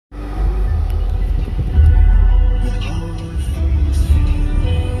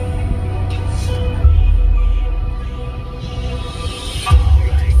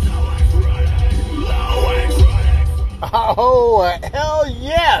Oh, hell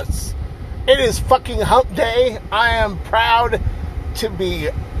yes! It is fucking hump day. I am proud to be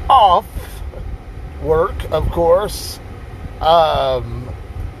off work, of course.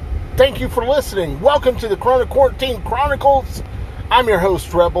 Thank you for listening. Welcome to the Quarantine Chronicles. I'm your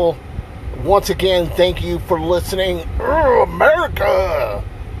host, Rebel. Once again, thank you for listening. America!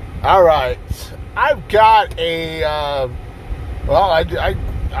 Alright. I've got a, I've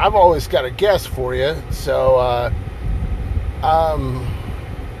always got a guest for you. So,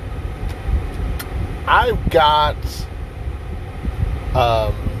 I've got,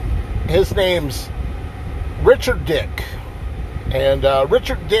 his name's Richard Dick. And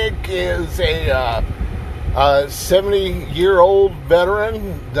Richard Dick is a 70-year-old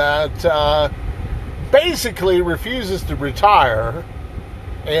veteran that basically refuses to retire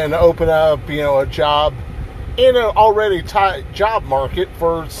and open up, a job in an already tight job market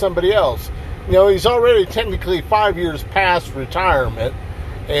for somebody else. He's already technically 5 years past retirement,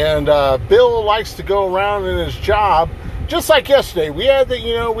 and Bill likes to go around in his job. Just like yesterday, we had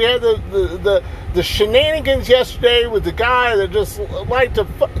the shenanigans yesterday with the guy that just liked to.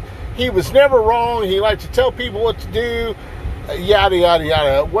 He was never wrong. He liked to tell people what to do, yada yada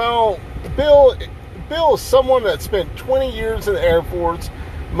yada. Well, Bill is someone that spent 20 years in the Air Force.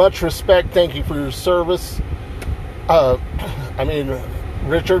 Much respect. Thank you for your service.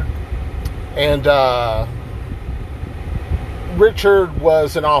 Richard, and Richard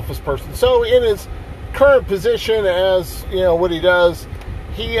was an office person. So in his current position as, what he does,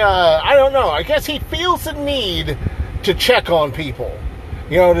 he, I don't know, I guess he feels the need to check on people,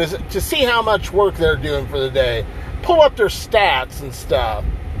 to see how much work they're doing for the day, pull up their stats and stuff.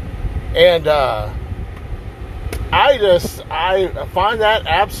 And, I find that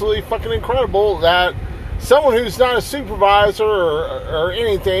absolutely fucking incredible that someone who's not a supervisor or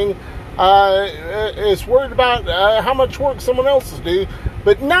anything, is worried about how much work someone else is doing,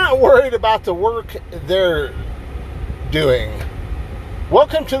 but not worried about the work they're doing.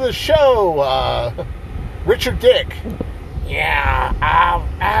 Welcome to the show, Richard Dick. Yeah,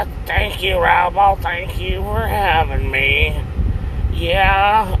 thank you, Rebel. Thank you for having me.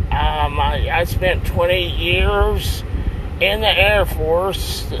 Yeah, I spent 20 years in the Air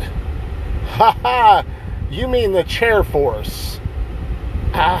Force. Haha, you mean the chair force.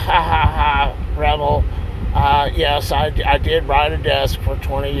 Rebel. Yes, I did ride a desk for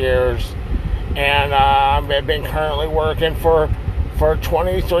 20 years, and I've been currently working for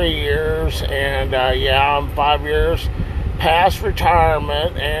 23 years, and I'm 5 years past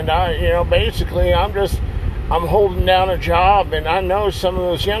retirement, and basically I'm holding down a job, and I know some of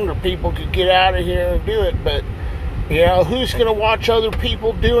those younger people could get out of here and do it, but who's going to watch other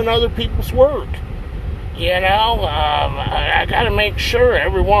people doing other people's work? I got to make sure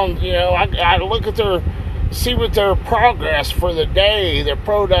everyone, I got to look at see what their progress for the day, their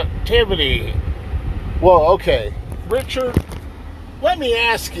productivity. Well, okay, Richard, let me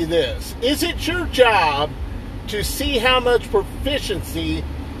ask you this. Is it your job to see how much proficiency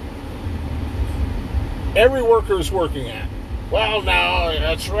every worker is working at? Well, no,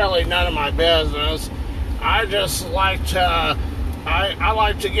 it's really none of my business. I just like to, I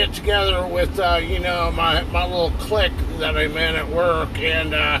like to get together with, my little clique that I'm in at work,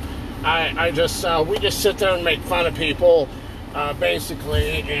 and we just sit there and make fun of people,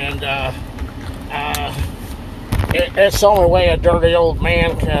 basically, and it's the only way a dirty old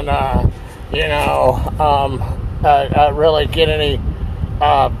man can, really get any,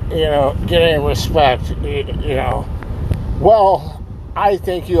 get any respect, Well, I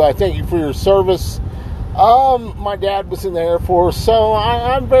thank you. I thank you for your service. My dad was in the Air Force, so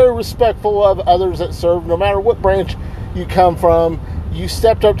I'm very respectful of others that serve, no matter what branch you come from. You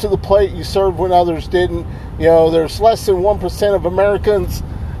stepped up to the plate, you served when others didn't. There's less than 1% of Americans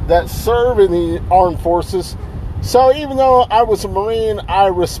that serve in the armed forces. So even though I was a Marine, I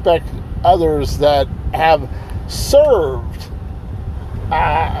respect others that have served.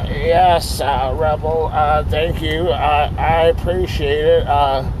 Yes, Rebel, thank you. I appreciate it.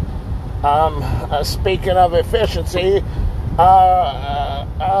 Speaking of efficiency,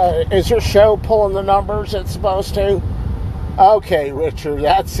 is your show pulling the numbers it's supposed to? Okay, Richard,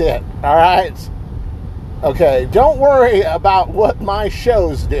 that's it. All right? Okay, don't worry about what my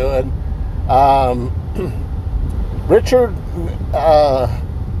show's doing. Richard,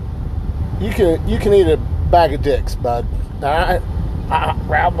 you can eat a bag of dicks, bud. All right?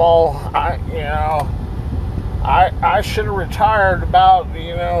 Rebel, I should have retired about,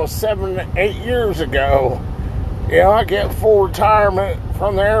 7-8 years ago. I get full retirement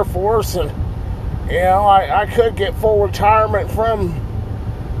from the Air Force, and, I could get full retirement from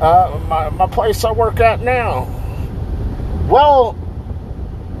my place I work at now. Well,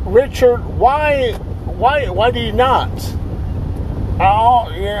 Richard, why do you not? Oh,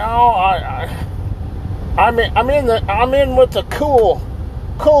 I'm in with the cool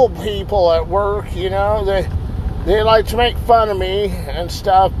people at work. They like to make fun of me and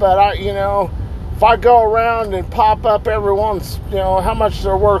stuff, but if I go around and pop up everyone's, how much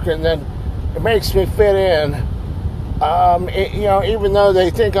they're working, then it makes me fit in. Even though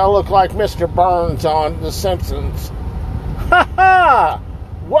they think I look like Mr. Burns on The Simpsons. Ha ha!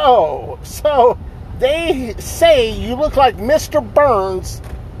 Whoa! So they say you look like Mr. Burns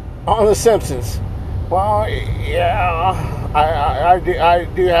on The Simpsons. Well, yeah, I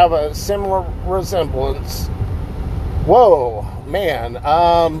do have a similar resemblance. Whoa, man.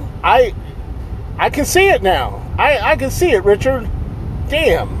 I can see it now. I can see it, Richard.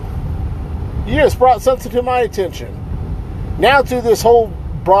 Damn. You just brought something to my attention. Now through this whole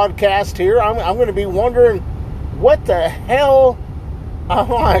broadcast here, I'm going to be wondering what the hell. I'm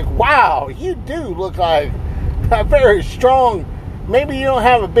like, wow, you do look like a very strong. Maybe you don't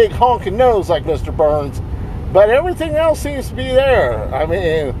have a big honking nose like Mr. Burns, but everything else seems to be there. I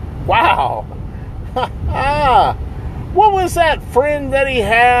mean, wow. What was that friend that he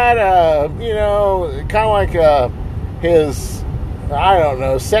had? Kind of like his, I don't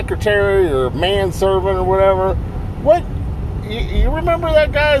know, secretary or manservant or whatever. What? You remember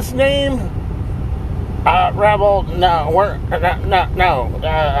that guy's name? Rebel? No.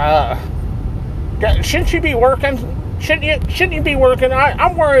 Shouldn't you be working? Shouldn't you be working?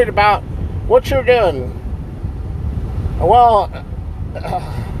 I'm worried about what you're doing. Well,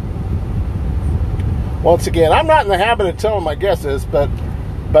 once again, I'm not in the habit of telling my guests this, but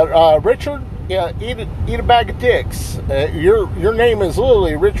Richard, yeah, eat a bag of dicks. Your name is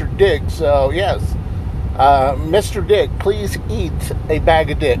literally Richard Dick, so yes, Mr. Dick, please eat a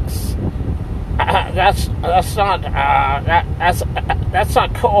bag of dicks. That's not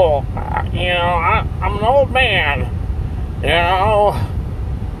cool. I'm an old man. I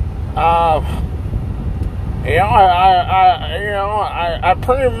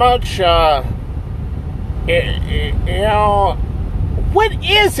pretty much, what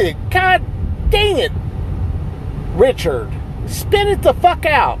is it? God dang it, Richard, spit it the fuck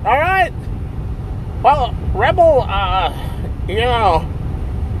out, all right? Well, Rebel, I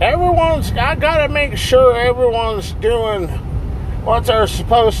gotta make sure everyone's doing what they're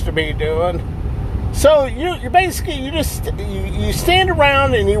supposed to be doing. So you basically, you stand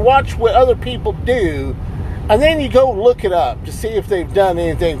around and you watch what other people do, and then you go look it up to see if they've done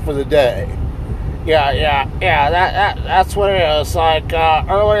anything for the day. Yeah, that's what it is. Like,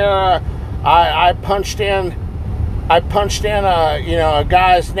 earlier, I punched in a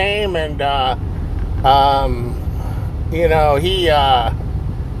guy's name, and,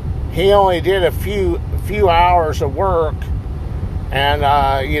 he only did a few hours of work, and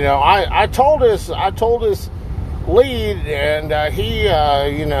I told his lead, and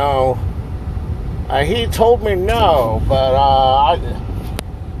he told me no,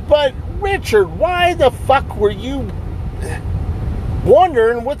 but Richard, why the fuck were you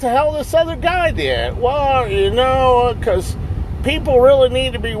wondering what the hell this other guy did? Well, because people really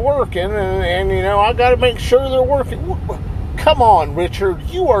need to be working, and I got to make sure they're working. Come on, Richard,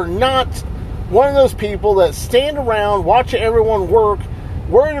 you are not one of those people that stand around watching everyone work,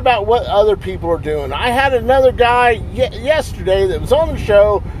 worried about what other people are doing. I had another guy yesterday that was on the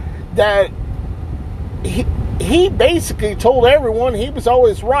show that he basically told everyone he was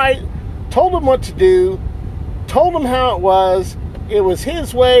always right, told them what to do, told them how it was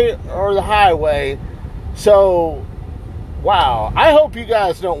his way or the highway. So, wow, I hope you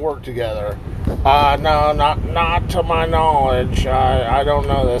guys don't work together. No, not to my knowledge. I don't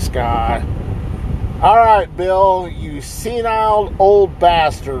know this guy. All right, Bill, you senile old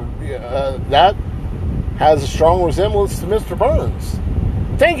bastard. That has a strong resemblance to Mr. Burns.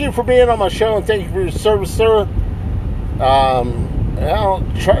 Thank you for being on my show, and thank you for your service, sir. Try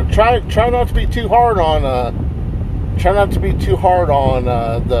not to be too hard on.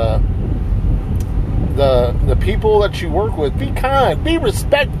 The people that you work with. Be kind. Be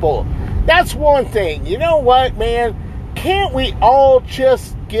respectful. That's one thing. You know what, man? Can't we all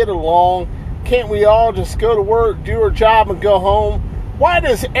just get along? Can't we all just go to work, do our job, and go home? Why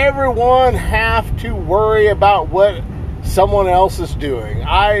does everyone have to worry about what someone else is doing?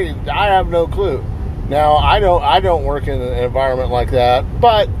 I have no clue. Now, I don't work in an environment like that,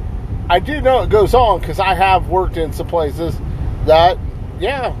 but I do know it goes on because I have worked in some places that,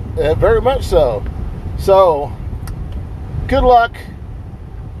 yeah, very much so. So, good luck,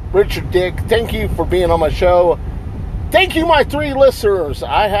 Richard Dick. Thank you for being on my show. Thank you, my 3 listeners.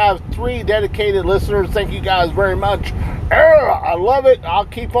 I have 3 dedicated listeners. Thank you guys very much I love it. I'll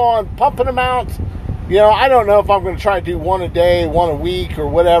keep on pumping them out. You know, I don't know if I'm going to try to do one a day, one a week, or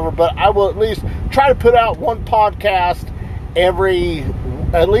whatever, but I will at least try to put out one podcast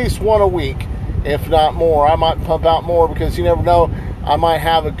at least one a week, if not more. I might pump out more because you never know. I might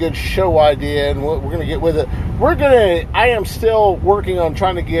have a good show idea, and we're going to get with it. I am still working on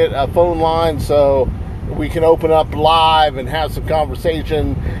trying to get a phone line so we can open up live and have some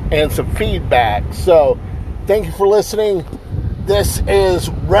conversation and some feedback. So, thank you for listening. This is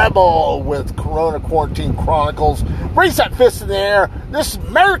Rebel with Quarantine Chronicles. Raise that fist in the air. This is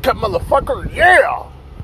America, motherfucker. Yeah!